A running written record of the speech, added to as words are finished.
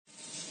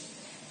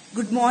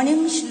Good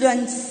morning,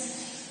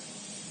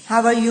 students.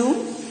 How are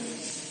you?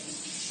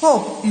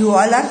 Hope you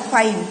all are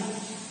fine.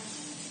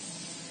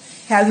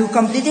 Have you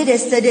completed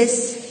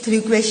yesterday's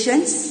 3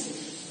 questions?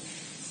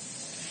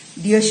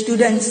 Dear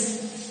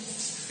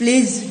students,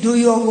 please do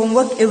your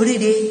homework every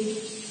day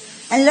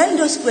and learn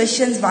those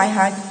questions by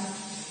heart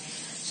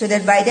so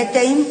that by that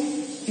time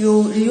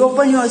you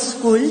reopen your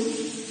school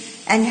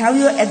and have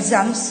your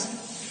exams,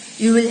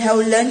 you will have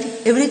learned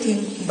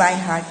everything by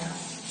heart.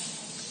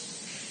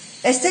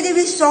 Yesterday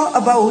we saw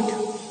about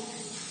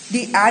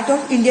the art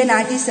of Indian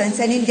artisans,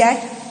 and in that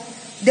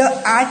the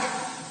art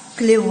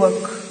clay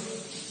work,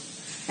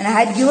 and I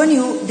had given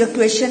you the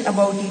question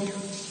about it.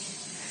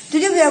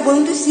 Today we are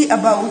going to see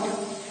about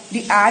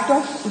the art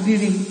of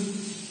weaving.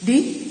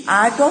 The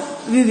art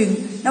of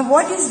weaving. Now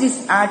what is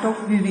this art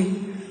of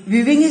weaving?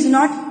 Weaving is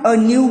not a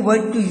new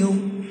word to you.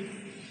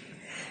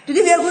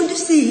 Today we are going to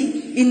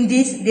see in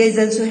this there is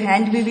also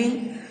hand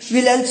weaving.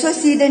 We will also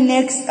see the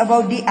next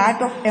about the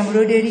art of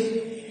embroidery.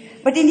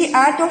 But in the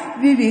art of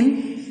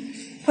weaving,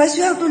 first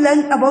you have to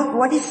learn about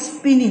what is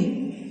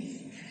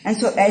spinning. And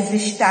so as we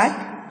start,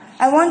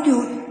 I want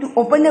you to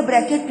open a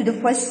bracket to the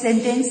first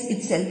sentence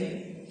itself.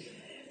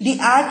 The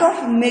art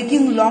of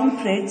making long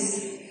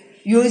threads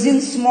using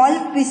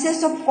small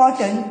pieces of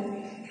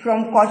cotton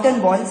from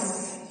cotton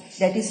balls,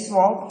 that is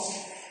swab,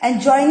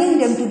 and joining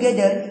them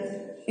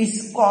together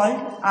is called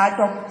art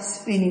of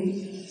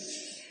spinning.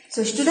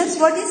 So students,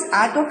 what is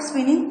art of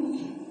spinning?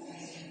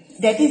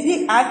 That is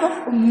the art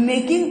of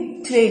making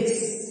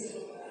threads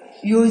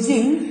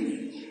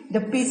using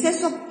the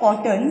pieces of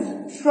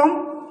cotton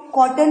from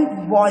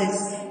cotton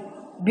balls,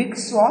 big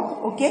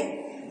swab,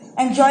 okay,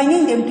 and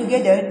joining them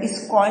together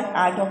is called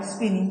art of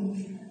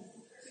spinning.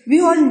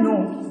 We all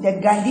know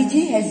that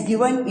Gandhiji has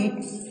given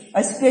it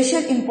a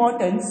special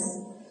importance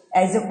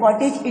as a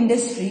cottage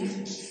industry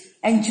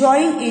and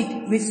joined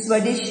it with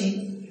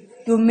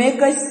Swadeshi to make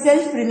us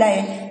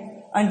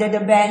self-reliant under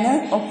the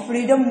banner of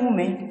freedom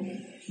movement,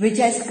 which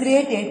has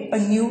created a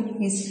new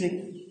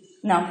history.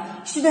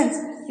 Now, students,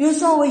 you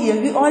saw over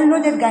here, we all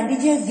know that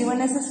Gandhiji has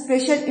given us a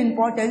special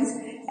importance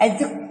as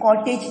the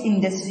cottage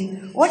industry.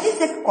 What is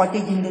that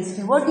cottage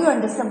industry? What do you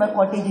understand by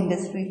cottage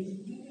industry?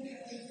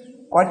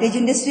 Cottage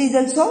industry is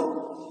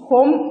also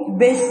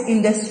home-based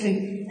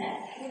industry.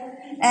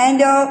 And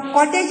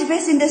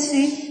cottage-based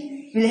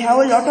industry will have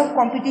a lot of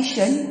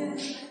competition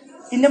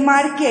in the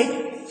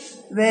market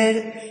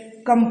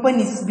where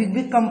companies,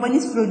 big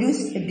companies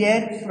produce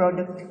their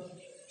product.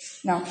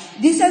 Now,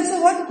 this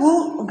also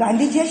who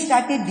Gandhiji has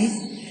started this,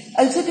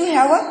 also to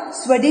have a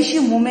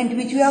Swadeshi movement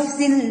which we have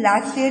seen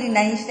last year in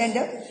 9th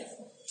standard,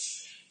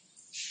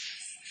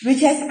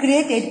 which has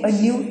created a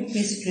new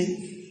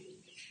history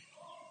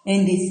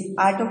in this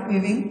art of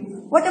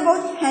weaving. What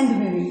about hand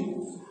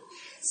weaving?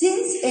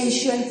 Since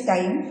ancient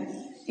time,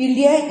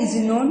 India is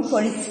known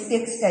for its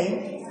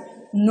textile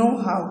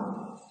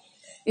know-how.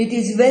 It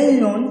is well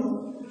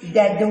known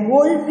that the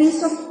whole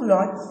piece of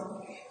cloth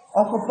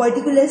of a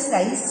particular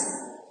size,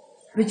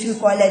 which we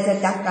call as a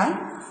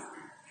dhaka,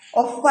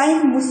 of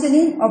fine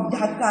muslin of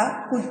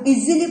Dhaka could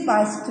easily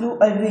pass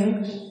through a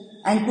ring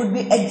and could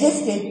be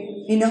adjusted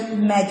in a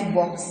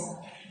matchbox.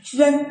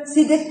 Children,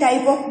 see the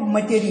type of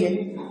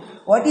material.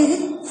 What is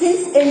it?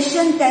 Since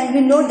ancient time we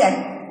know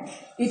that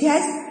it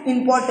has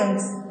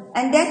importance.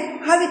 And then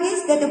how it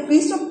is that a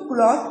piece of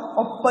cloth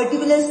of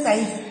particular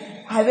size,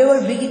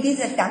 however big it is,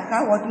 a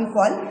dhaka, what we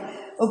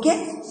call,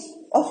 okay,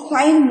 of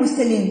fine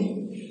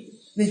muslin,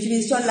 which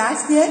we saw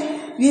last year.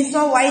 We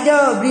saw why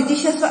the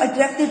Britishers were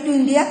attracted to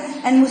India,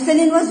 and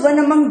muslin was one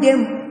among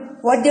them,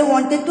 what they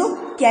wanted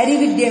to carry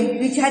with them,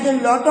 which had a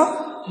lot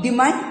of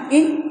demand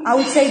in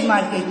outside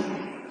market.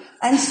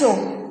 And so,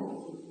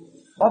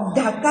 of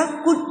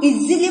dhaka could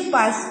easily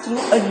pass through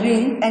a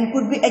ring and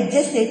could be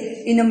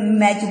adjusted in a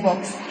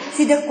matchbox.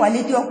 See the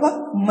quality of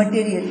a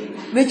material,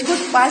 which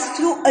could pass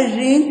through a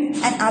ring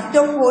and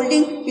after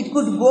folding, it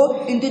could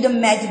go into the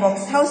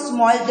matchbox. How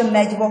small the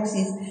matchbox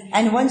is.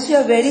 And once you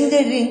are wearing the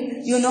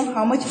ring, you know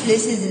how much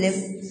place is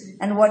left.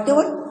 And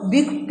whatever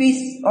big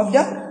piece of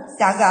the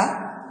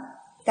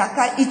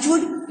taka,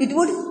 it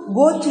would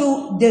go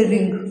through the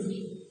ring.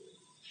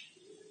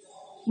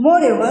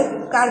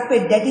 Moreover,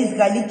 carpet, that is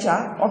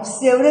galicha, of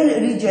several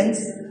regions,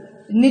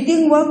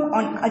 knitting work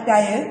on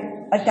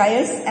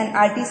attires and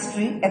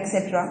artistry,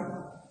 etc.,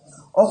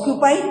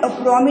 occupied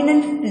a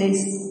prominent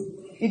place.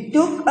 It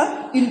took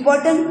an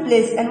important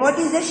place. And what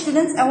is that,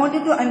 students? I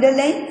wanted to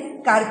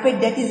underline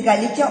carpet, that is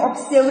galicha, of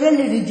several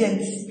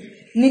regions.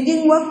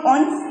 Knitting work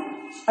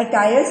on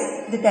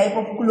attires, the type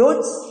of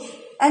clothes,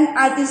 and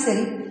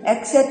artistry,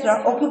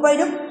 etc., occupied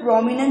a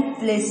prominent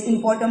place,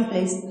 important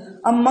place.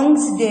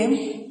 Amongst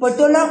them,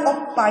 patola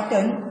of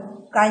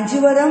Patan,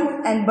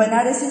 Kanjivaram and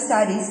Banarasi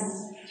saris,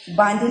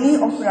 Bandhani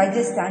of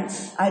Rajasthan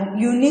are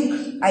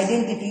unique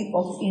identity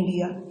of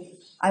India.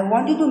 I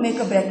wanted to make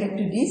a bracket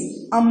to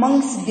this,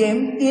 amongst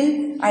them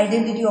till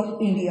identity of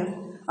India.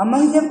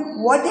 Amongst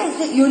them, what is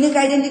the unique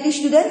identity,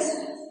 students?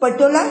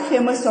 Patola,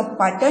 famous of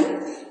Patan,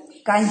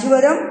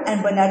 Kanjivaram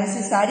and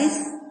Banarasi saris,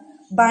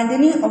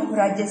 Bandhani of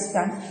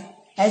Rajasthan,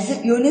 has a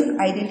unique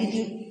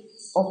identity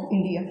of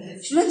India.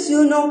 Students,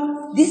 you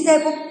know, this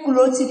type of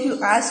clothes, if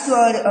you ask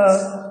your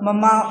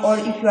mama or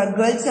if you are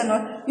girls or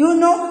not, you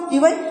know,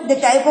 even the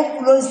type of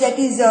clothes that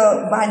is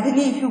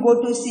bandhani, if you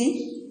go to see,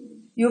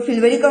 you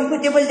feel very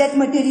comfortable that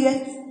material.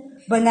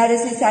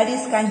 Banarasi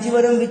sarees,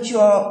 Kanjivaram, which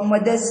your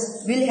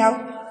mothers will have.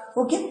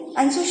 Okay,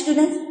 and so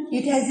students,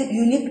 it has a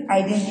unique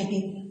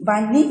identity.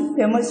 Bandhani,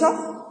 famous of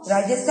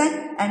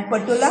Rajasthan, and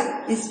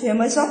Patola is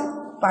famous of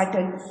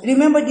Patan.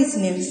 Remember these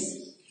names.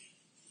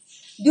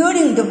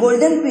 During the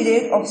golden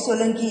period of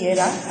Solanki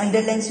era,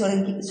 underline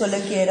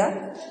Solanki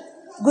era,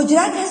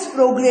 Gujarat has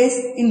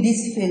progressed in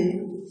this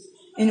field.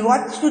 In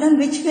what, student?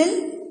 Which field?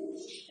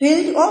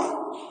 Field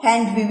of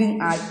hand weaving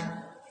art.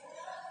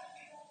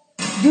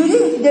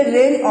 During the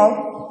reign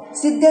of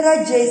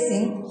Siddharaj Jai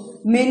Singh,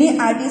 many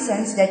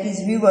artisans, that is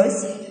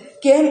weavers,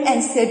 came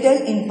and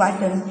settled in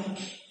Patan.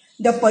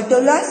 The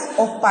Patolas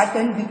of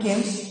Patan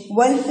became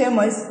world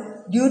famous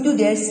due to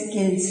their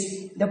skills.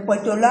 The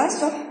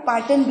Patolas of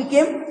Patan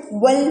became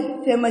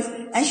world famous.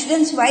 And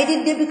students, why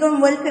did they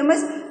become world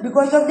famous?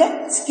 Because of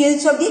the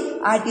skills of the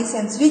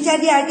artisans. Which are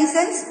the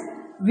artisans?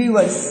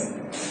 Weavers.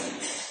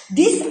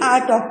 This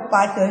art of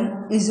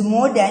Patan is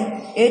more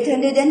than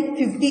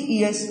 850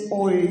 years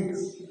old.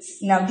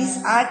 Now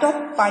this art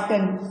of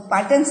Patan,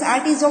 Patan's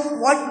art is of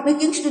what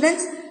making,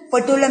 students?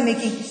 Patola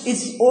making.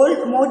 It's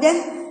old, more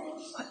than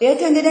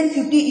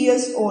 850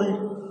 years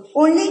old.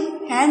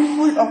 Only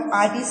handful of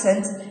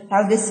artisans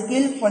have the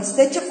skill for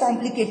such a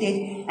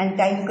complicated and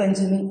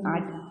time-consuming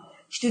art.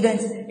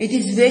 Students, it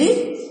is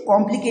very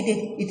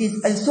complicated. It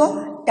is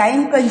also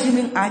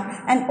time-consuming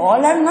art, and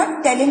all are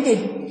not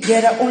talented.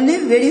 There are only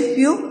very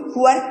few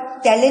who are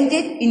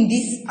talented in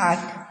this art.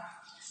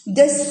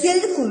 The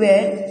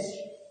silkware,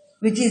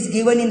 which is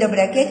given in the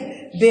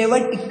bracket,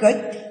 wavered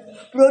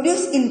ikat,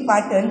 produced in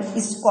Patan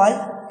is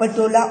called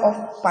Patola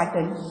of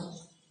Patan.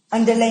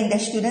 Underline the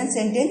student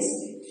sentence.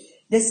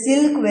 The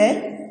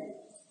silkware,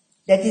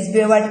 that is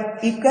wavered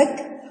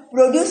ikat,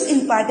 produced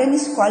in Patan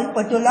is called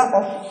Patola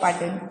of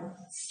Patan.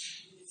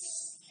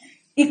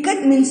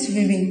 Ikat means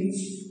weaving.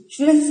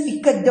 Students,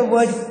 ikat, the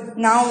word,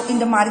 now in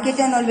the market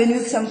and all, when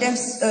you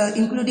sometimes,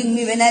 including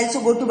me, when I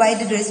also go to buy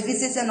the dress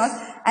pieces and all,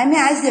 I may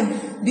ask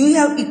them, do you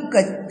have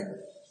ikat?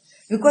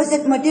 Because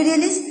that material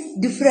is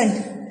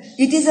different.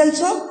 It is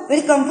also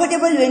very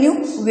comfortable when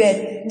you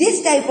wear.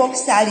 This type of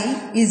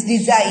sari is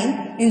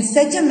designed in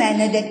such a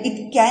manner that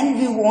it can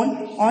be worn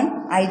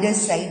on either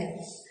side.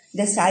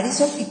 The saris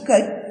of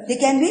ikat, they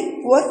can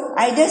be worn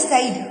either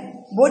side.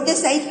 Both the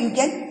side you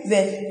can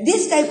wear.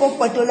 This type of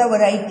patola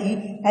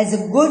variety has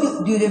a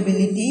good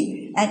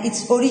durability and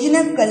its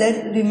original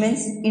color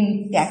remains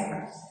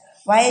intact.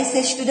 Why I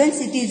say,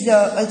 students, it is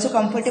also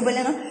comfortable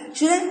enough.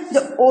 Students,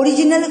 the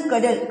original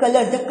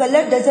color, the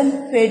color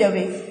doesn't fade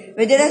away.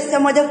 Where there are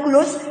some other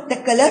clothes, the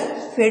color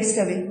fades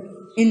away.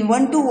 In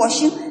 1-2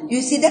 washing,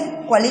 you see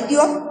the quality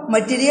of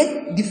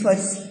material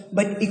differs.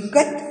 But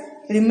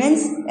ikat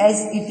remains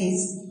as it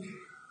is.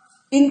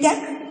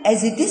 Intact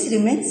as it is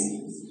remains.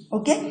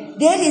 Okay,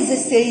 there is a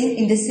saying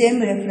in the same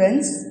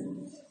reference,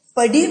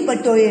 Padi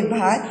patoye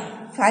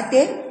bhat,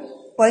 fate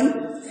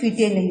pan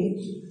fite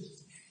nahi.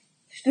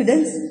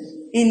 Students,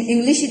 in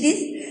English it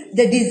is,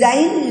 the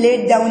design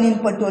laid down in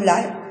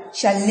patola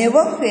shall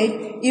never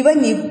fade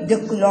even if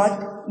the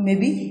cloth may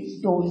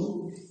be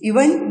torn.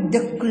 Even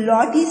the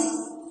cloth is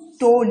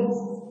torn.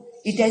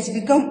 It has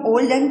become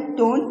old and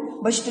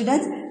torn, but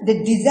students,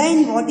 the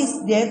design what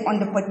is there on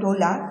the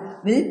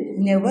patola will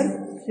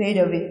never fade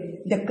away.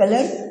 The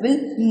color will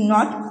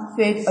not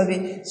fade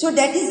away. So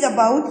that is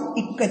about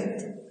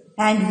ikat,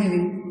 hand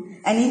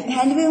weaving. And in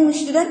hand weaving,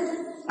 student,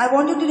 I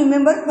want you to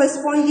remember,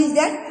 first point is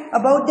that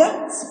about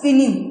the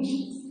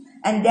spinning.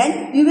 And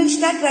then you will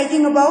start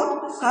writing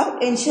about how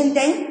ancient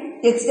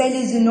time textile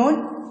is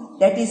known.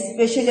 That is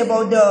especially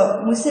about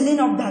the muslin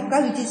of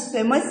Dhaka, which is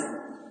famous.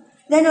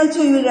 Then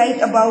also you will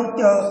write about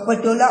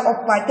patola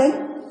of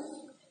Patan,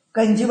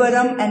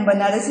 Kanjivaram and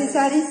Banarasi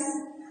saris.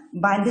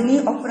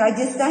 Bandhani of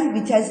Rajasthan,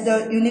 which has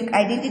the unique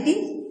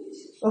identity.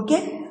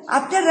 Okay.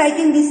 After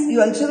writing this,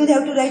 you also will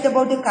have to write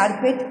about the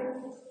carpet.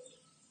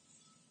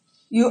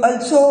 You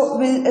also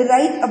will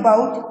write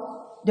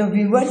about the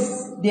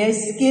weavers, their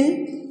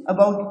skill,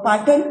 about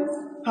Patan,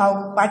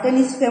 how Patan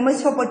is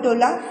famous for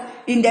patola.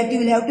 In that you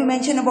will have to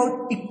mention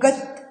about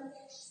ikat.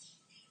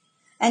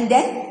 And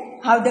then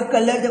how the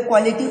color, the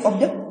quality of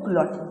the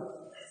cloth.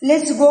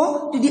 Let's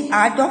go to the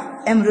art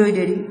of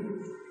embroidery.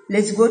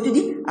 Let's go to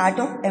the art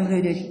of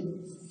embroidery.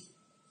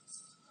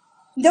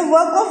 The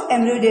work of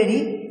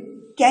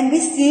embroidery can be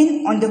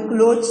seen on the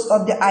clothes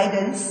of the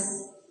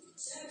idols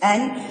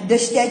and the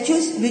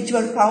statues which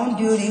were found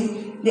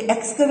during the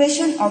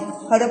excavation of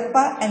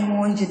Harappa and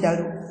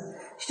Mohenjo-daro.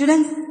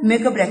 Students,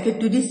 make a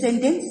bracket to this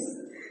sentence.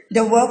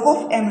 The work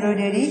of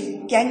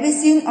embroidery can be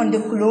seen on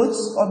the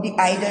clothes of the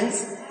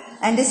idols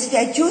and the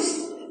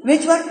statues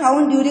which were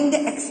found during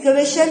the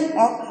excavation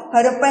of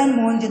Harappa and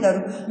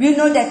Mohenjo-daro. We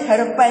know that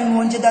Harappa and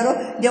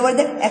Mohenjo-daro, they were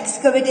the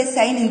excavated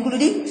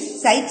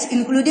sites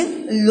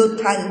including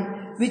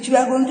Lothal, which we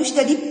are going to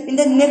study in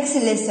the next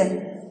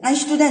lesson. And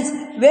students,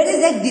 where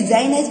is that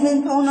design has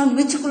been found on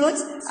which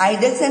clothes?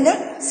 Idols and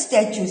the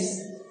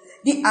statues.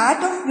 The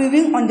art of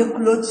weaving on the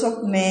clothes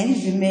of men,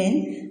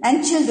 women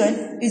and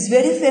children is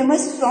very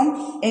famous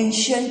from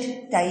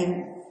ancient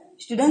time.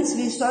 Students,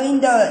 we saw in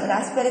the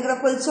last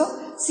paragraph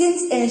also,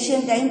 since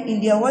ancient time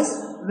India was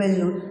well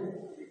known.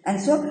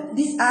 And so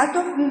this art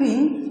of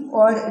weaving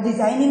or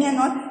designing and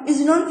all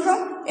is known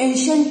from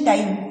ancient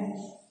time.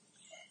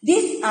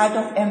 This art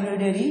of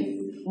embroidery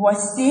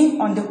was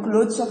seen on the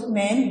clothes of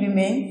men,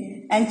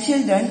 women and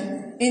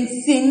children in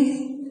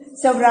Sindh,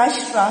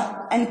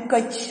 Saurashtra and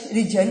Kutch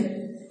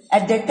region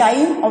at the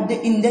time of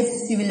the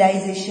Indus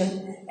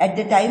civilization. At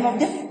the time of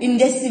the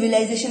Indus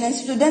civilization. And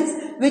students,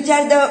 which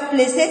are the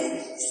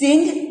places?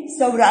 Sindh,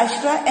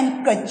 Saurashtra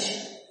and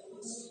Kutch.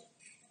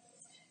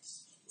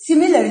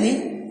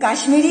 Similarly,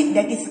 Kashmiri,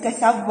 that is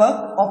Kasab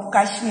work of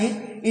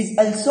Kashmir, is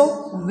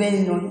also well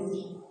known.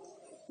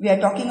 We are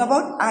talking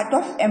about art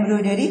of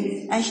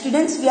embroidery, and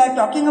students, we are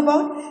talking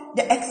about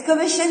the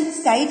excavation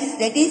sites,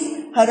 that is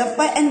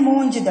Harappa and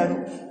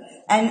Mohenjo-daro.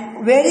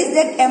 And where is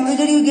that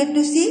embroidery you get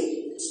to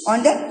see?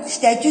 On the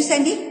statues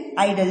and the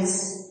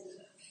idols.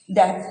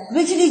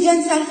 Which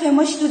regions are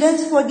famous,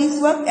 students, for this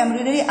work,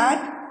 embroidery art?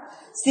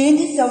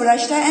 Sindh,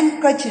 Saurashtra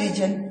and Kutch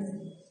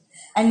region.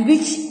 And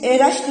which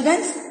era,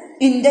 students?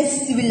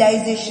 Indus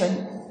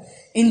civilization.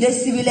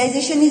 Indus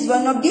civilization is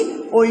one of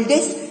the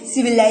oldest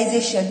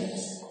civilization.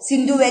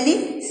 Sindhu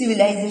Valley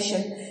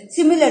civilization.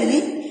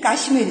 Similarly,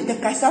 Kashmir, the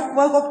Kasab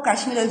work of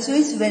Kashmir also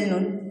is well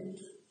known.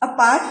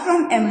 Apart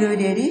from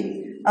embroidery,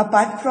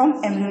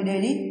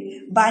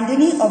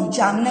 Bandhani of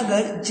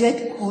Jamnagar,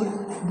 Jodhpur,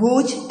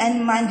 Bhuj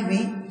and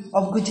Mandvi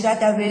of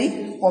Gujarat are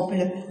very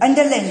popular.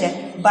 Underline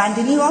that.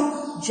 Bandhani of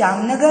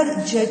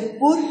Jamnagar,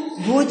 Jodhpur,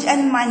 Bhuj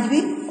and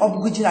Mandvi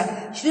of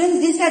Gujarat. Students,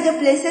 these are the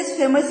places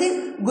famous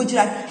in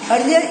Gujarat.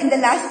 Earlier in the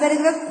last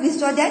paragraph we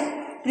saw that.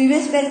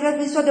 Previous paragraph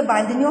we saw the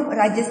Bandhani of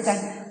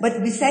Rajasthan.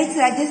 But besides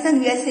Rajasthan,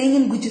 we are saying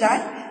in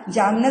Gujarat,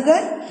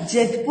 Jamnagar,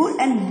 Jodhpur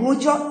and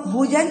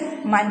Bhuj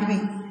and Mandvi.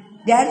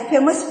 They are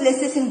famous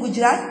places in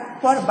Gujarat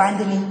for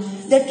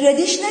Bandhani. The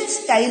traditional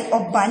style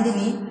of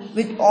Bandhani,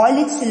 with all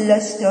its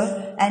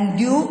luster and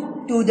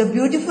due to the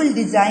beautiful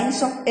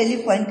designs of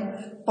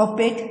elephant,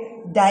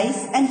 puppet,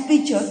 dice and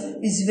picture,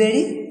 is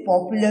very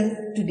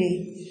popular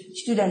today.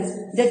 Students,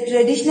 the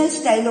traditional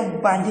style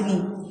of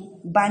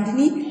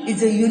Bandhani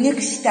is a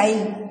unique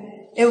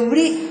style.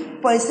 Every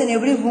person,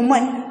 every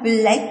woman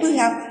will like to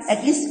have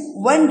at least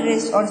one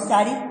dress or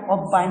sari of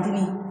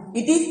Bandhani.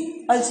 It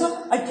is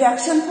also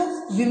attraction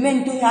for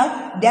women to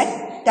have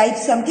that type,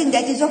 something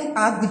that is of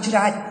our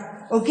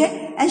Gujarat.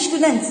 Okay? And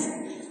students,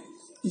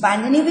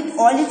 Bandhani with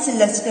all its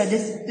luster,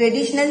 this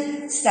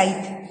traditional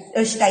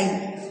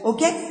style,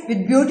 okay,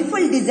 with beautiful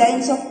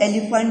designs of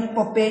elephant,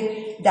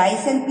 puppet,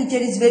 dice and picture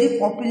is very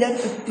popular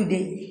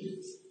today.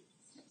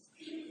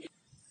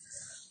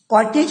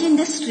 Cottage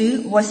industry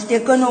was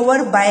taken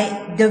over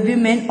by the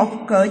women of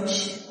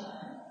Kutch.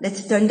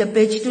 Let's turn the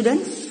page,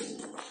 students.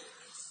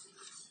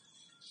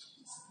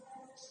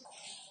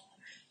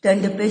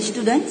 Turn the page,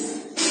 students.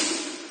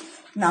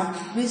 Now,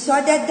 we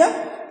saw that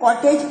the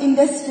cottage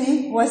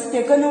industry was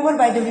taken over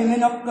by the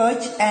women of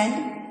Kutch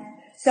and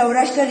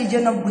Saurashtra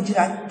region of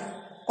Gujarat.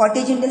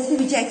 Cottage industry,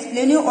 which I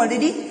explained you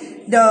already,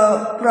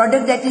 the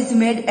product that is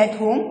made at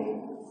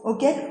home,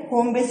 okay,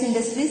 home-based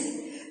industries.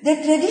 The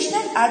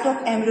traditional art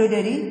of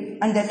embroidery,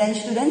 underline,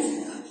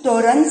 students,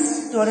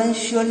 torans,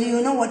 surely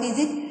you know what is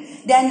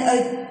it. Then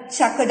a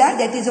chakada,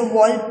 that is a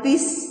wall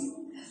piece,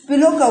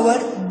 pillow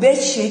cover, bed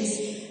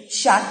sheets,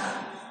 shak,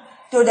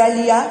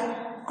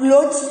 todalia,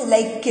 clothes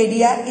like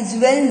kedia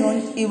is well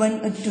known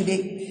even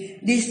today.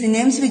 These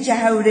names which I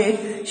have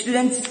read,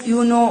 students,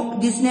 you know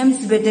these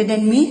names better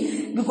than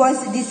me,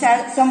 because these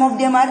are, some of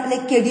them are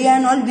like kedia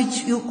and all,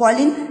 which you call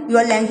in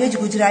your language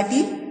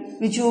Gujarati,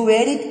 which you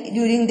wear it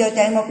during the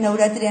time of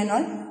Navratri and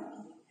all.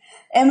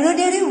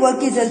 Embroidery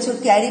work is also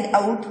carried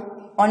out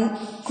on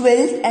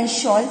quilts and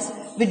shawls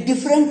with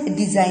different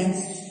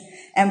designs.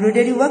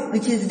 Embroidery work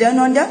which is done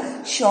on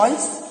the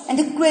shawls and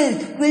the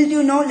quilt. Quilt,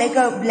 you know, like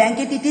a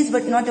blanket it is,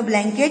 but not a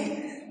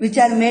blanket, which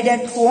are made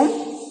at home.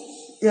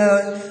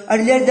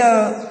 Earlier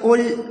the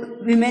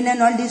old women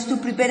and all used to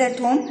prepare at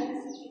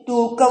home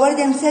to cover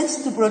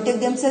themselves, to protect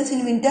themselves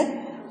in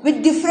winter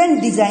with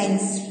different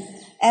designs.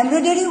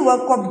 Embroidery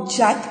work of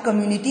Jat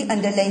community,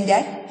 underline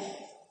that,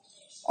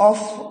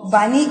 of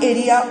Bani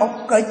area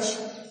of Kutch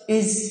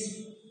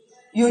is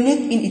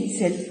unique in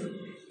itself.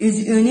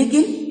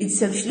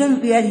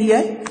 Students, we are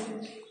here.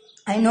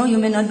 I know you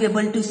may not be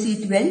able to see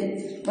it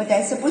well, but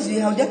I suppose we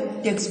have the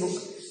textbook.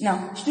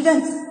 Now,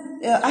 students,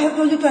 I have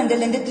told you to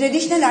underline the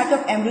traditional art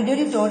of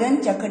embroidery,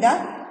 toran,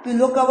 chakada,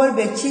 pillow cover,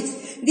 bed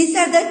sheets. These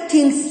are the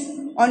things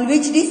on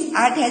which this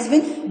art has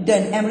been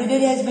done,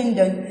 embroidery has been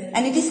done,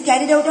 and it is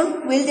carried out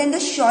on quilt and the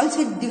shawls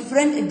with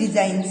different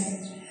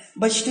designs.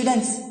 But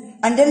students,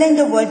 underline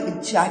the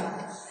word Jat.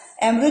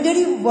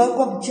 Embroidery work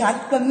of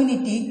Jat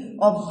community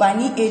of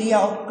Bani area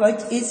of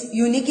Kutch is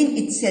unique in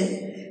itself,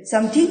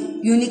 something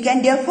unique,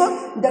 and therefore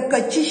the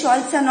Kutchi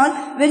shawls are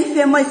all very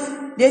famous.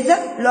 There's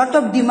a lot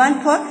of demand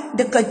for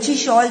the kachi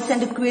shawls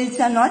and the quilts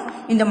and all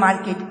in the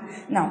market.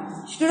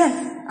 Now, students,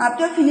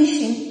 after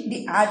finishing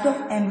the art of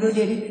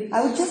embroidery,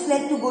 I would just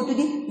like to go to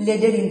the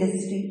leather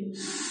industry.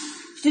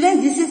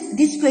 Students,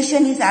 this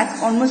question is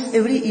asked almost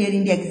every year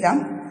in the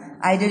exam,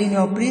 either in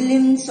your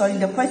prelims or in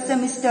the first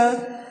semester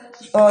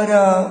or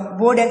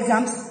board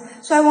exams.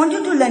 So I want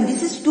you to learn,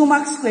 this is 2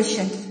 marks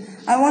question.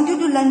 I want you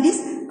to learn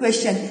this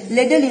question,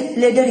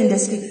 leather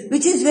industry,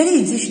 which is very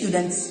easy,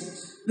 students.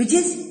 Which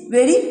is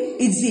very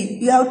easy.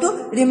 You have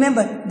to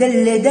remember the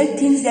leather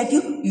things that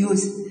you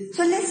use.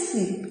 So let's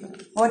see,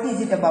 what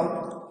is it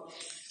about?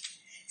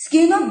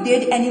 Skin of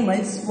dead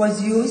animals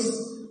was used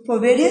for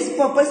various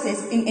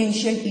purposes in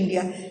ancient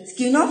India.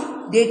 Skin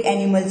of dead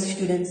animals,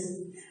 students.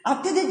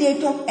 After the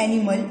death of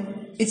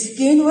animal, its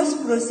skin was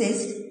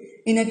processed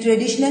in a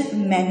traditional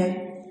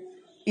manner.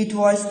 It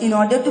was in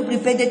order to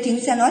prepare the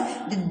things and all,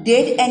 the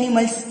dead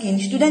animal skin.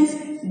 Students,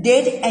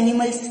 dead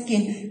animal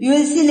skin. You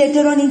will see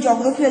later on in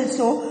geography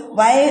also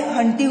why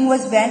hunting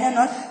was banned and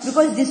all,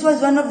 because this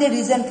was one of the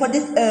reasons. For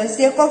the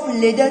sake of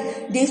leather,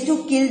 they used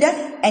to kill the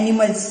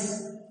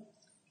animals.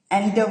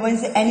 And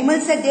once the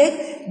animals are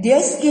dead,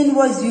 their skin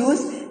was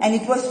used and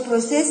it was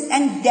processed,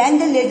 and then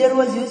the leather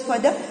was used for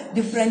the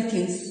different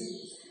things.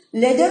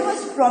 Leather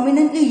was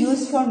prominently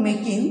used for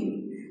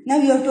making, now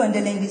you have to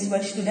underline this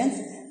word, students,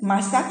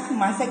 masak.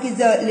 Masak is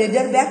a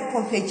leather bag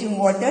for fetching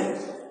water.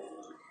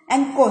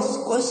 And kos.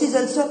 Kos is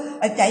also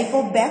a type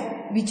of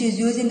bag which is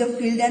used in the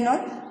field and all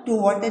to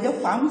water the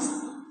farms.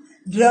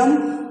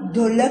 Drum,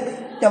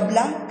 dholak,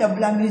 tabla.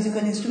 Tabla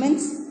musical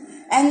instruments.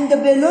 And the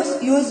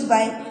bellows used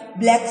by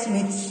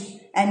blacksmiths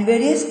and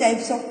various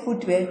types of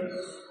footwear.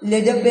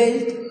 Leather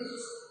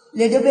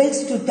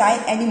belts to tie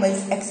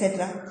animals,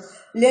 etc.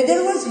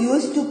 Leather was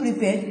used to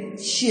prepare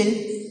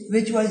shield,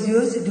 which was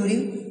used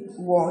during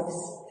wars.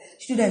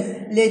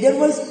 Students, leather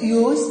was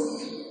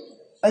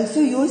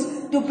also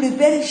used to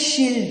prepare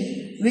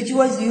shield, which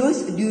was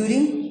used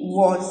during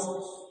wars.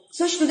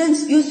 So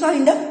students, you saw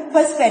in the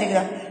first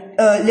paragraph,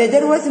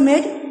 leather was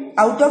made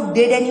out of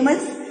dead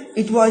animals.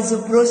 It was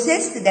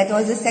processed, that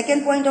was the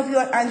second point of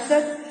your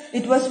answer.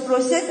 It was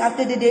processed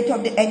after the death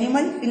of the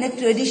animal in a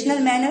traditional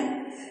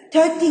manner.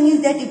 Third thing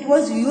is that it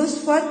was used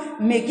for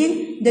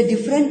making the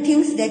different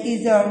things, that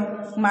is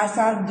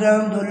masa,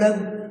 drum,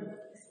 dholak,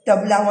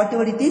 tabla,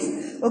 whatever it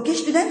is. Okay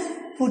students,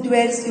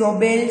 footwears, your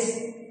belts.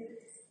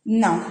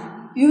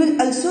 Now, you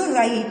will also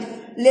write,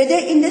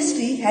 leather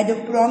industry had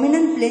a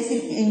prominent place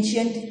in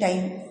ancient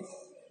time.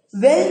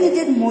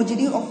 Well-knitted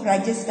mojri of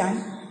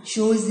Rajasthan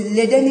shows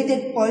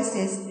leather-knitted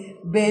purses,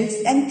 belts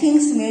and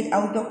things made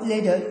out of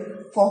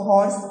leather for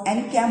horse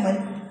and camel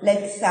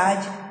like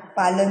saj,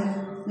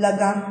 palan,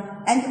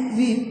 lagam and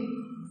weave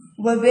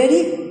were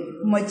very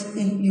much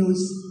in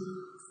use.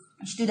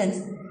 Students,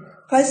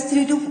 first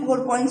 3 to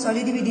 4 points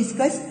already we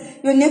discussed.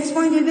 Your next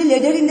point will be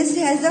leather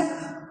industry has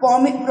a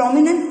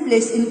prominent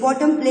place,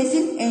 important place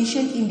in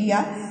ancient India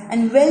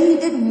and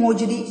well-knitted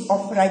mojri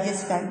of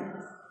Rajasthan.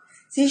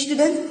 See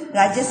students,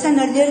 Rajasthan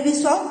earlier we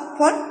saw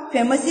for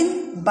famous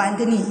in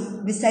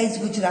Bandhani besides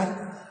Gujarat.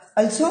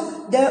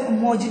 Also the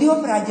mojri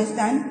of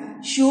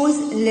Rajasthan shows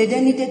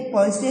leather-knitted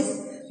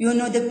purses. You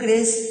know the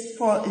craze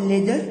for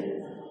leather.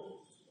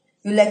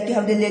 You like to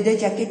have the leather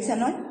jackets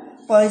and all.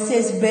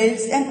 Purses,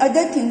 belts and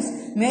other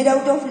things made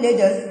out of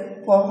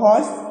leather for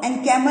horse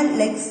and camel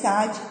like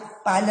saj,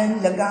 palan,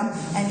 lagam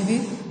and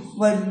weave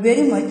were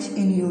very much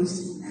in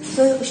use.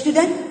 So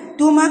student,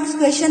 2 marks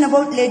question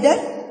about leather.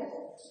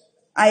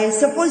 I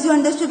suppose you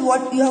understood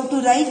what you have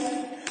to write.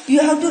 You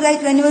have to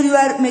write whenever you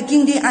are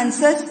making the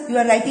answers, you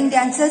are writing the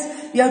answers,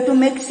 you have to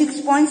make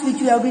 6 points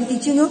which we have been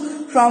teaching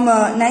you from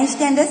 9th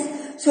standard.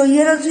 So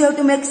here also you have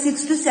to make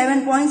 6 to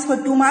 7 points for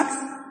 2 marks.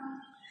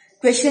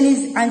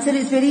 Answer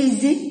is very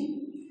easy.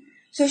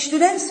 So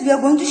students, we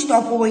are going to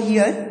stop over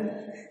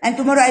here and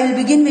tomorrow I will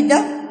begin with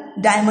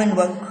the diamond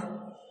work.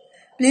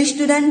 Please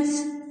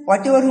students,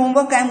 whatever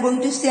homework I am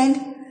going to send,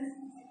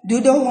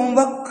 do the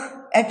homework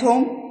at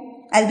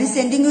home. I will be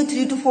sending you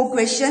 3 to 4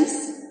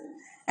 questions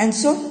and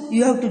so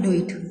you have to do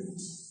it.